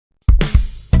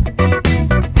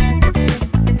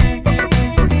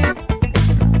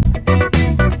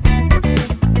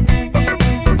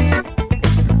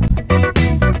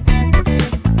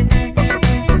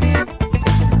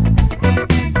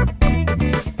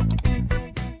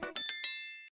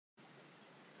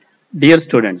Dear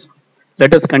students,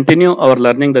 let us continue our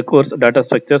learning the course Data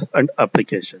Structures and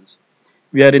Applications.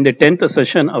 We are in the 10th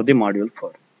session of the module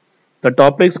 4. The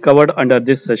topics covered under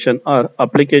this session are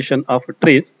application of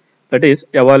trees, that is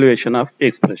evaluation of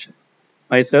expression.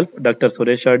 Myself, Dr.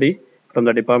 Suresha D from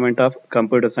the Department of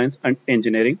Computer Science and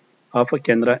Engineering of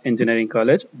Canara Engineering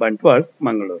College, Bantwal,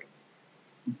 Mangaluru.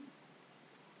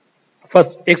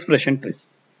 First, expression trees.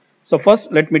 So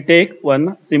first let me take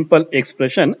one simple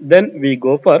expression, then we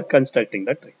go for constructing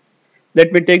the tree.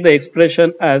 Let me take the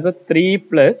expression as a 3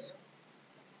 plus,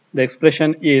 the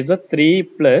expression is a 3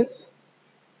 plus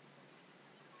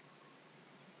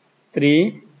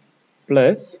 3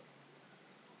 plus,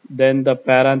 then the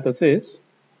parenthesis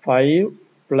 5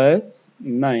 plus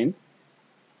 9,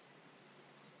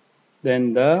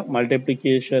 then the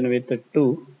multiplication with the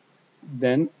 2,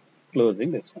 then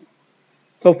closing this one.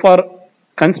 So for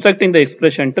constructing the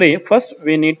expression tree, first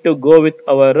we need to go with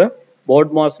our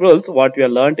BODMAS rules, what we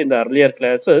have learnt in the earlier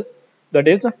classes. That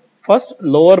is, first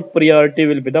lower priority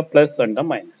will be the plus and the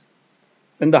minus.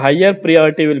 Then the higher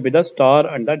priority will be the star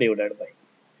and the divided by.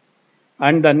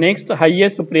 And the next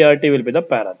highest priority will be the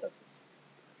parenthesis.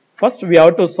 First we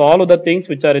have to solve the things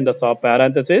which are in the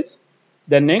parenthesis.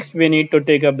 Then next we need to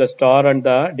take up the star and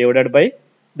the divided by.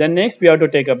 Then next we have to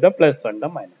take up the plus and the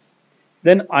minus.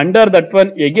 Then under that one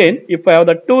again, if I have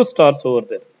the 2 stars over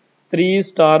there, 3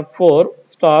 star 4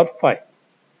 star 5.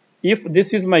 If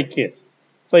this is my case,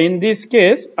 so in this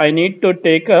case I need to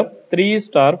take up 3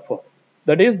 star 4.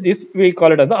 That is, this we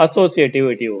call it as the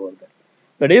associativity over there.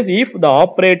 That is, if the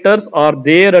operators are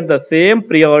there at the same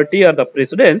priority or the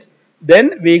precedence,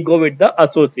 then we go with the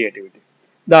associativity.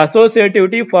 The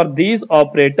associativity for these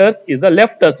operators is the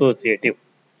left associative.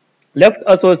 Left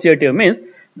associative means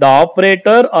the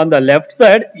operator on the left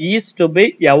side is to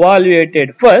be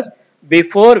evaluated first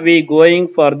before we going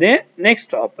for the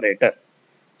next operator.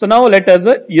 So now let us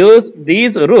use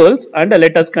these rules and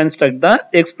let us construct the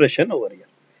expression over here.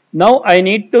 Now I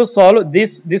need to solve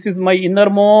this. This is my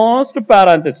innermost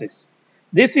parenthesis.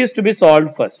 This is to be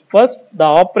solved first. First the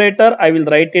operator I will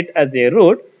write it as a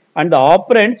root and the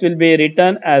operands will be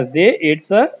written as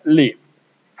it's a leaf.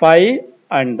 5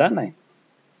 and the 9.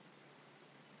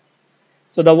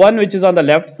 So the one which is on the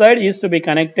left side is to be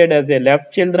connected as a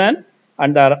left children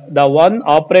and the one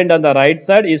operand on the right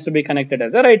side is to be connected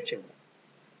as a right children.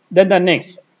 Then the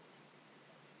next,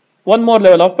 one more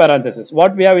level of parenthesis.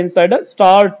 What we have inside a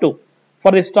star 2.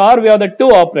 For the star we have the 2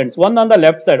 operands, one on the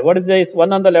left side. What is this?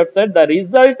 One on the left side, the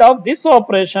result of this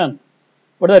operation.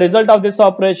 What is the result of this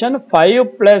operation?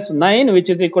 5 plus 9 which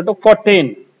is equal to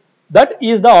 14. That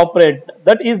is the operand.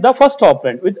 That is the first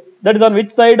operand. That is on which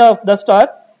side of the star?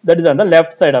 That is on the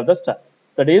left side of the star.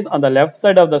 That is, on the left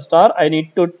side of the star, I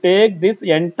need to take this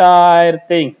entire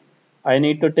thing. I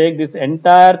need to take this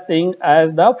entire thing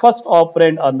as the first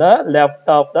operand on the left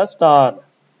of the star.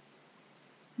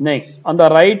 Next, on the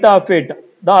right of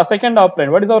it, the second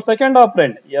operand. What is our second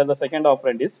operand? Here the second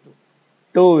operand is 2.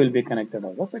 2 will be connected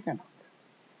as the second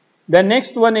operand. The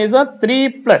next one is a 3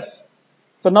 plus.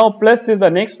 So now plus is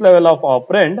the next level of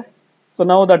operand. So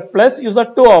now that plus is a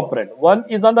 2 operand. One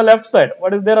is on the left side.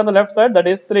 What is there on the left side? That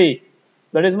is 3.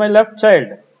 That is my left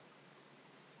child.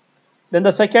 Then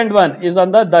the second one is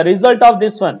on the result of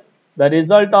this one. The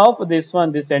result of this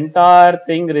one, this entire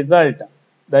thing result.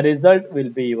 The result will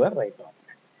be your right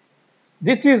operand.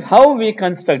 This is how we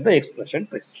construct the expression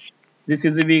trees. This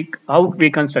is how we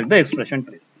construct the expression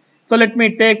trees. So let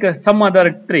me take some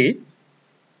other tree.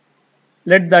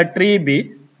 Let the tree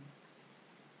be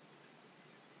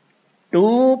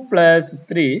 2 plus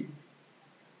 3,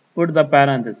 put the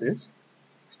parenthesis,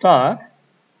 star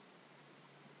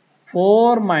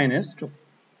 4 minus 2.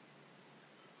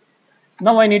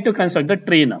 Now I need to construct the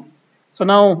tree now. So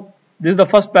now this is the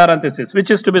first parenthesis which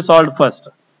is to be solved first.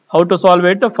 How to solve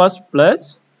it? First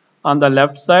plus, on the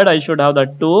left side I should have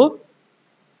the 2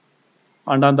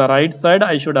 and on the right side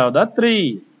I should have the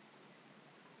 3.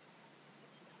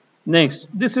 Next,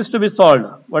 this is to be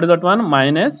solved. What is that one?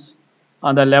 Minus.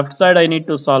 On the left side I need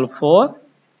to solve 4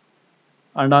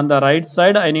 and on the right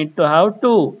side I need to have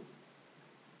 2.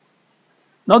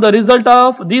 Now the result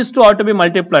of these two are to be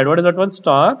multiplied. What is that one?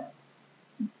 Star.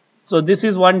 So this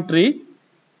is one tree.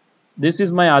 This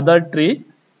is my other tree.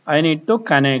 I need to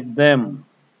connect them.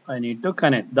 I need to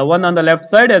connect. The one on the left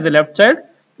side as a left child.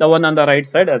 The one on the right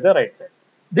side as a right side.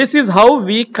 This is how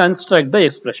we construct the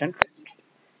expression trees.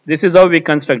 This is how we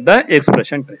construct the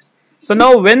expression trees. So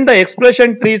now when the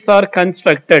expression trees are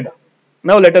constructed,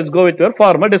 now let us go with your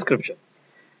formal description.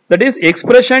 That is,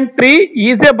 expression tree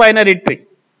is a binary tree.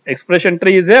 Expression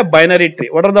tree is a binary tree.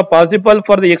 What are the possible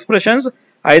for the expressions?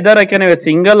 Either I can have a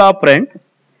single operand,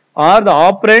 or the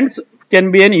operands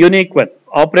can be an unique one.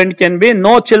 Operand can be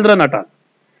no children at all.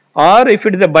 Or if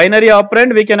it is a binary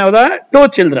operand, we can have the two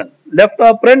children, left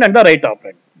operand and the right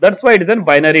operand. That's why it is a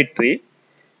binary tree,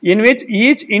 in which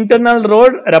each internal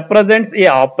node represents a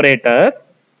operator.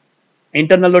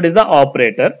 Internal node is the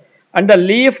operator, and the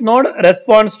leaf node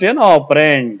responds to an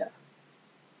operand.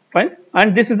 Fine.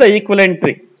 And this is the equivalent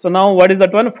tree. So now what is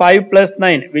that one? 5 plus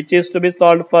 9, which is to be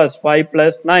solved first. 5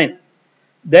 plus 9.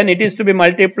 Then it is to be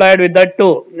multiplied with the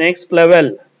 2. Next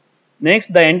level.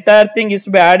 Next, the entire thing is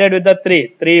to be added with the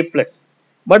 3. 3 plus.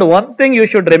 But one thing you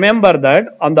should remember,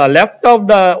 that on the left of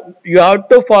the, you have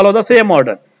to follow the same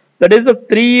order. That is, if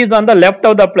 3 is on the left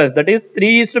of the plus, that is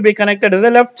 3 is to be connected as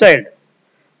the left child.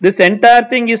 This entire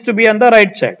thing is to be on the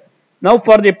right side. Now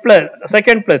for the plus,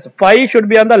 second plus, 5 should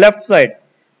be on the left side.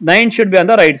 9 should be on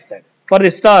the right side. For the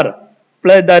star,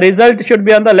 the result should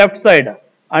be on the left side,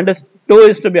 and 2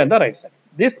 is to be on the right side.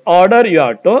 This order you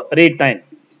have to retain.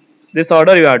 This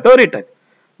order you have to retain.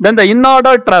 Then the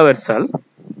in-order traversal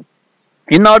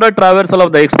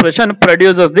of the expression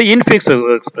produces the infix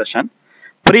expression.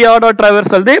 Pre-order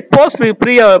traversal the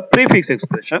prefix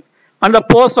expression, and the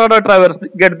post-order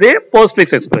traversal get the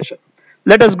postfix expression.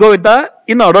 Let us go with the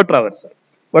in-order traversal.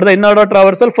 What is the in-order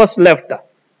traversal? First left,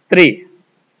 3.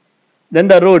 Then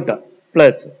the root,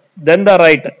 plus. Then the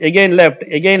right, again left,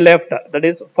 that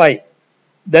is 5.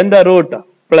 Then the root,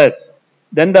 plus.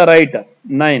 Then the right,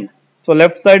 9. So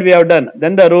left side we have done.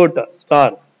 Then the root,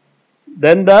 star.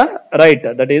 Then the right,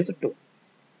 that is 2.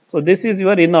 So this is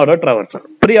your in-order traversal.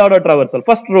 Pre-order traversal.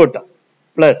 First root,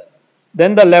 plus.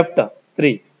 Then the left,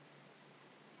 3.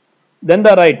 Then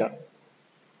the right.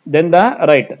 Then the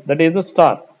right, that is a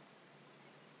star.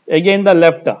 Again the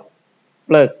left,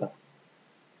 plus.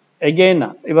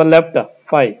 Again your left,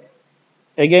 5.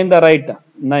 Again the right,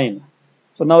 9.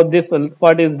 So now this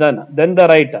part is done. Then the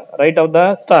right of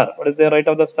the star. What is the right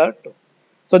of the star? 2.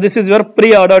 So this is your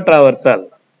pre-order traversal.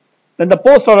 Then the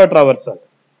post-order traversal.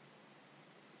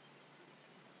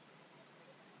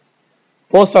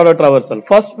 Post-order traversal.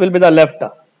 First will be the left,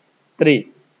 3.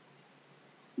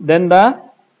 Then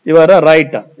the your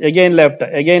right, again left,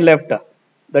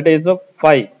 that is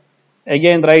 5.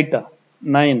 Again right,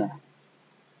 9.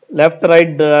 Left,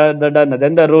 right, the done.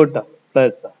 Then the root,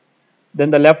 plus. Then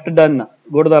the left done.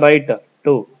 Go to the right,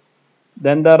 2.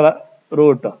 Then the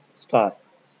root, star.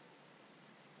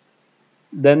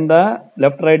 Then the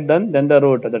left, right done. Then the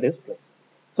root, that is plus.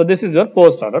 So this is your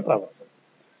post-order traversal.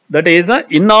 That is,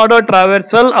 in-order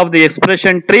traversal of the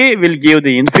expression tree will give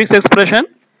the infix expression.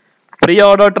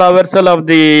 Pre-order traversal of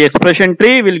the expression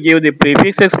tree will give the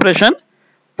prefix expression.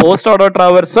 Post-order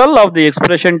traversal of the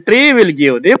expression tree will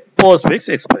give the postfix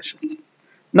expression.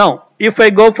 Now, if I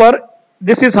go for,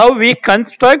 this is how we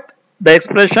construct the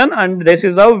expression, and this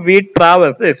is how we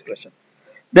traverse the expression.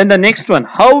 Then the next one,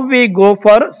 how we go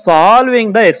for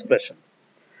solving the expression.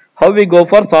 How we go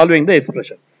for solving the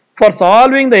expression. For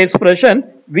solving the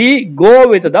expression, we go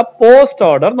with the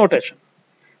post-order notation.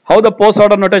 How the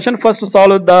post-order notation? First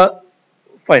solve the,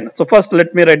 fine. So first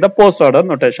let me write the post-order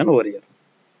notation over here.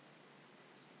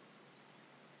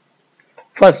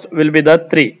 First will be the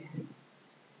 3.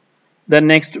 Then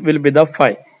next will be the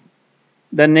 5.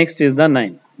 Then next is the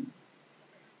 9.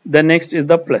 Then next is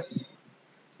the plus.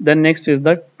 Then next is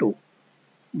the 2.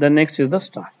 Then next is the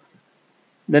star.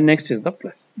 Then next is the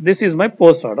plus. This is my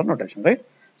post-order notation, right?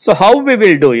 So how we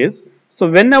will do is, so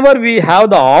whenever we have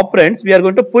the operands, we are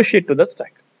going to push it to the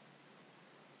stack.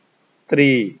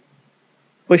 3.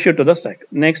 Push it to the stack.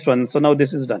 Next one. So now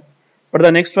this is done. But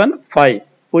the next one, 5.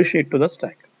 Push it to the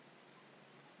stack.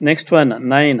 Next one,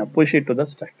 9. Push it to the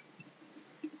stack.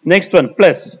 Next one,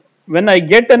 plus. When I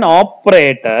get an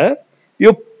operator,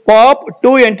 you pop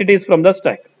 2 entities from the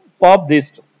stack. Pop these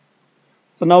 2.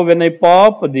 So now when I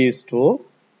pop these 2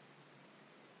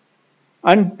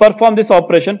 and perform this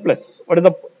operation plus. What is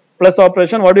the plus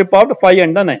operation? What do you pop? 5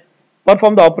 and the 9.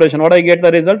 Perform the operation. What I get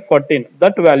the result? 14.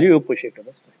 That value you push it to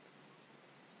the stack.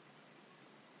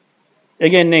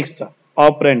 Again next,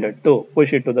 operand 2.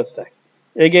 Push it to the stack.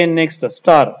 Again next,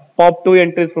 star. Pop 2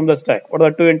 entries from the stack. What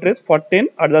are the 2 entries? 14.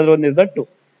 And the other one is the 2.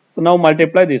 So now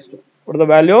multiply these 2. What is the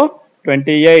value?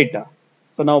 28.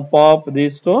 So now pop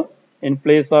these 2. In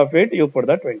place of it, you put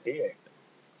the 28.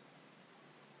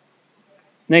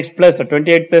 Next plus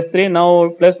 28 plus 3. Now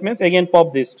plus means again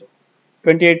pop these 2.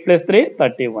 28 plus 3,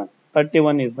 31.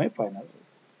 31 is my final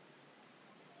result.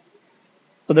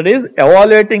 So that is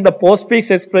evaluating the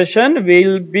postfix expression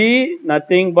will be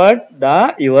nothing but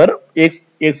the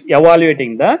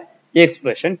evaluating the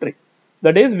expression tree.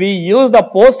 That is, we use the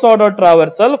post order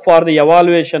traversal for the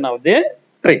evaluation of the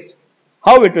trees.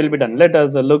 How it will be done? Let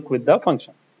us look with the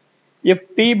function.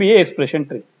 If t be a expression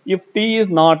tree, if t is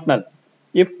not null,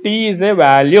 if t is a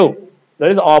value,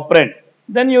 that is operand,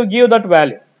 then you give that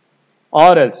value.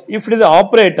 Or else, if it is an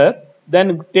operator,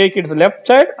 then take its left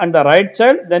child and the right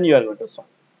child, then you are going to solve.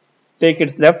 Take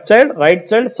its left child, right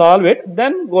child, solve it,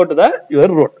 then go to the your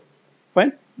root.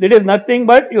 Fine. It is nothing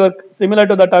but your similar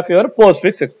to that of your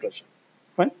postfix expression.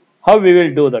 Fine. How we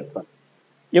will do that one?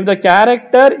 If the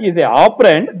character is a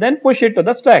operand, then push it to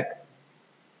the stack.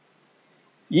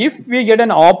 If we get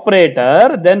an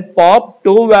operator, then pop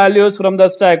two values from the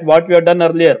stack. What we have done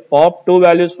earlier, pop two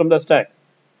values from the stack.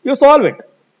 You solve it.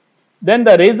 Then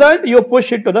the result you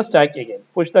push it to the stack again.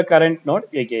 Push the current node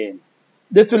again.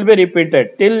 This will be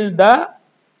repeated till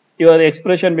your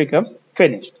expression becomes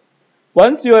finished.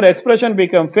 Once your expression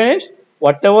becomes finished,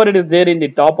 whatever it is there in the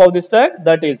top of the stack,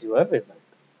 that is your result.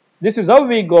 This is how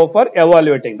we go for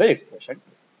evaluating the expression.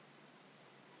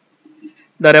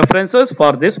 The references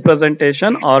for this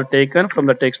presentation are taken from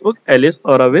the textbook Ellis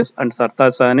Horowitz and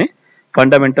Sartasani,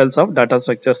 Fundamentals of Data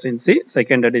Structures in C,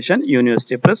 2nd edition,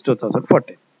 University Press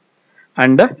 2014.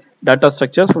 And data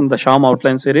structures from the Sham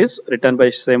Outline series written by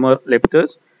Seymour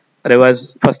Lepters,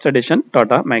 revised 1st edition,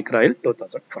 Tata McGrail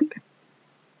 2014.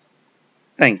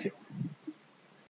 Thank you.